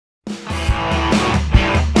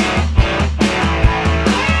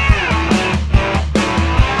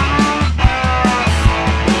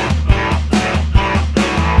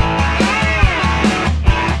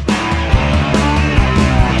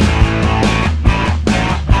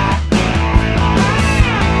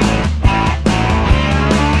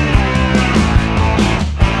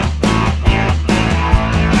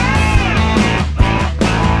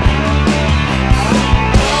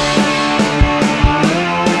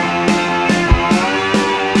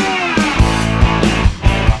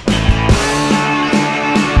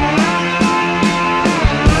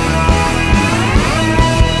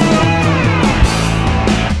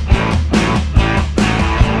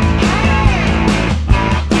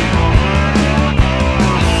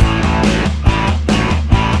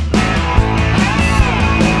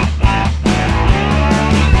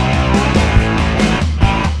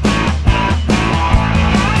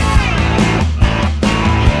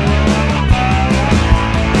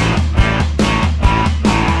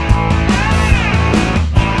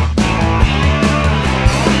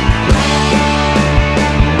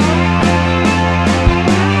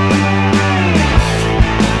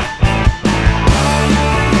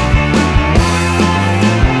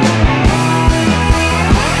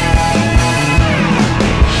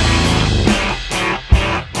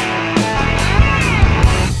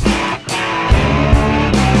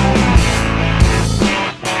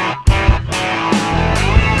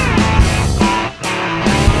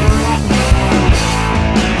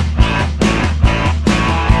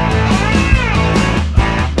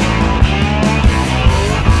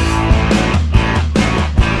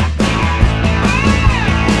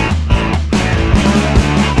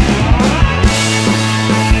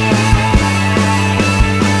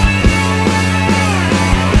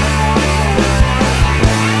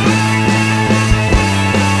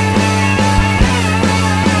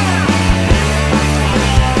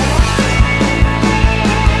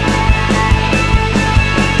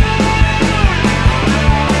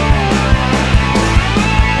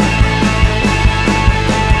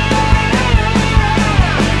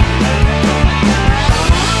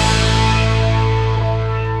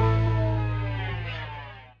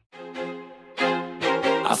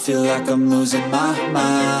feel like I'm losing my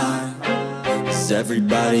mind. Is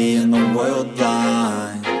everybody in the world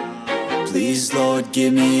blind? Please, Lord,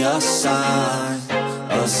 give me a sign,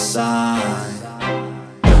 a sign.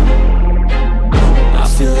 I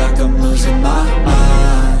feel like I'm losing my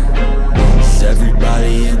mind. Is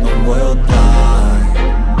everybody in the world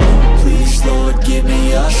blind? Please, Lord, give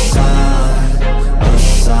me a sign, a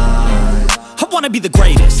sign. I wanna be the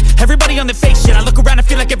greatest. Everybody on the fake shit. I look around and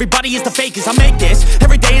feel like everybody is the fakest. I make this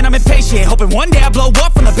every day and I'm impatient, hoping one day I blow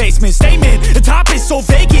up from the basement. Statement, the top is so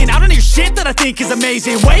vacant. I don't hear shit that I think is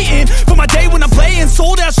amazing. Waiting for my day when I'm playing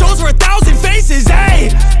sold out shows for 1,000 faces. Hey,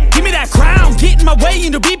 give me that crown, get in my way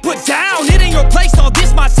and to be put down. It ain't your place, no,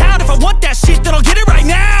 this my town. If I want that shit, then I'll get it right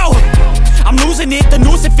now. I'm losing it, the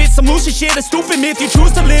noose it fits. I'm losing shit, a stupid myth. You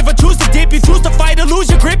choose to live or choose to dip. You choose to fight or lose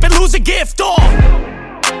your grip and lose a gift.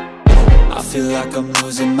 I feel like I'm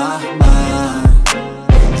losing my mind.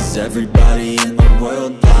 Is everybody in the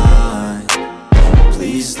world blind?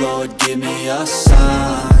 Please, Lord, give me a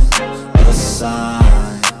sign, a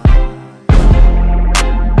sign.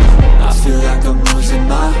 I feel like I'm losing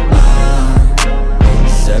my mind.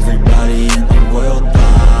 Is everybody in the world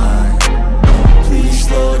blind? Please,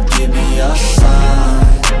 Lord, give me a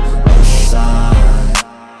sign, a sign.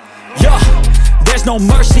 Yeah. There's no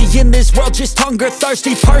mercy in this world, just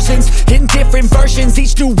hunger-thirsty persons in different versions.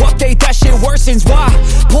 Each new update, that shit worsens. Why?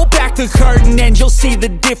 Pull back the curtain and you'll see the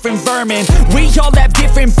different vermin. We all have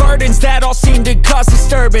different burdens that all seem to cause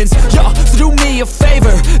disturbance. Yo, so do me a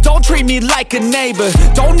favor, don't treat me like a neighbor.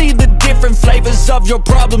 Don't need the different flavors of your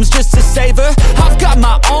problems just to savor. I've got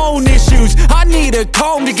my own issues, I need a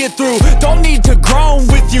comb to get through. Don't need to groan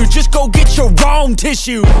with you, just go get your own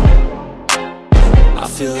tissue. I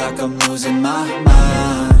feel like I'm losing my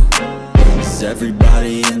mind. Is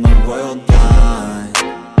everybody in the world blind?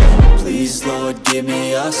 Please, Lord, give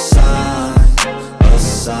me a sign, a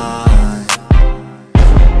sign.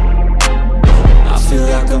 I feel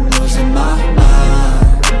like I'm losing my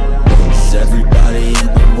mind. Is everybody in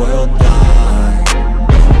the world blind?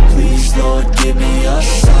 Please, Lord, give me a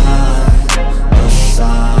sign, a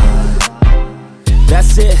sign.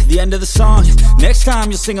 That's it, the end of the song. Next time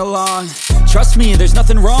you'll sing along. Trust me, there's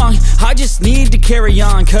nothing wrong. I just need to carry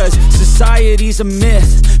on, cause society's a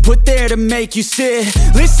myth put there to make you sit.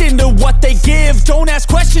 Listen to what they give. Don't ask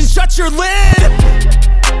questions, shut your lid.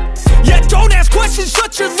 Yeah, don't ask questions,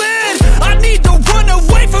 shut your lid. I need to run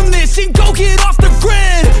away from this and go get off the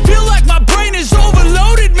grid. Feel like my brain is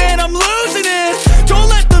overloaded, man, I'm losing it. Don't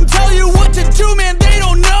let them tell you what to do, man, they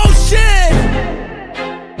don't know shit.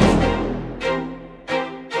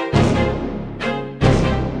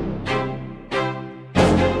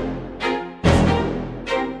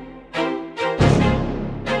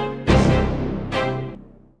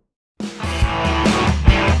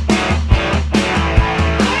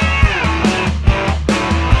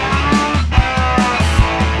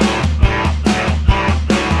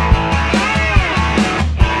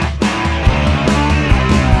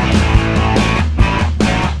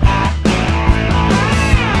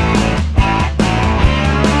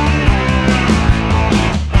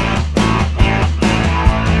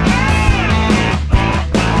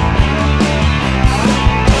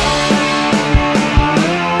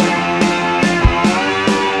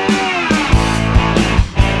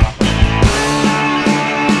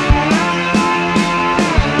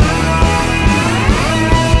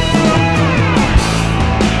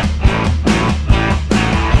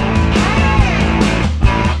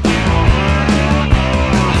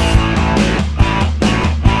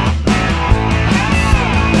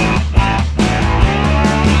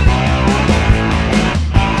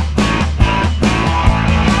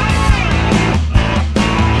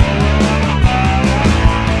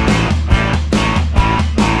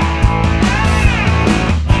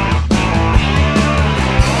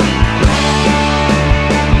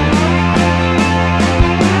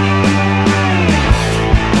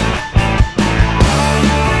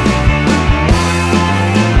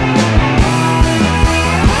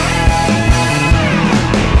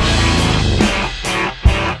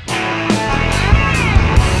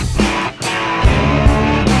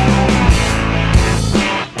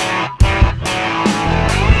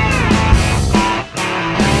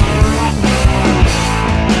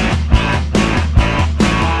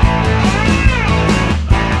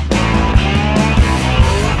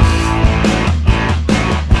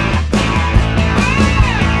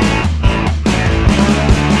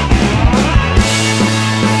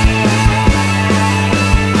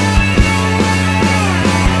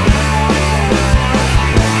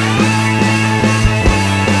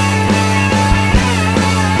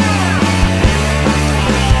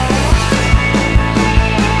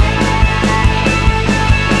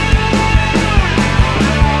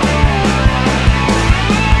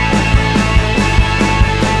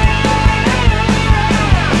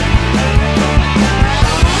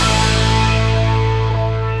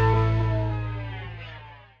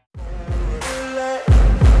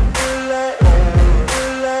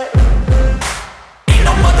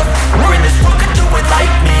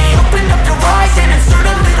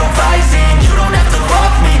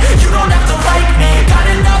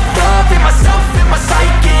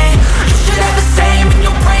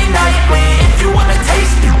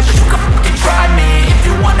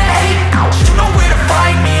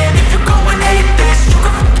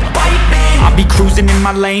 in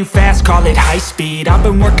my lane fast, call it high speed. I've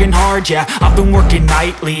been working hard, yeah, I've been working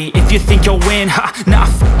nightly. If you think you'll win, ha, nah,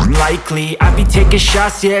 likely. I be taking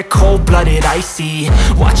shots, yeah, cold-blooded, icy.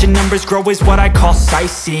 Watching numbers grow is what I call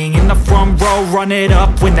sightseeing. In the front row, run it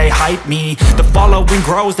up when they hype me. The following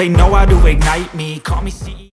grows, they know how to ignite me. Call me CEO.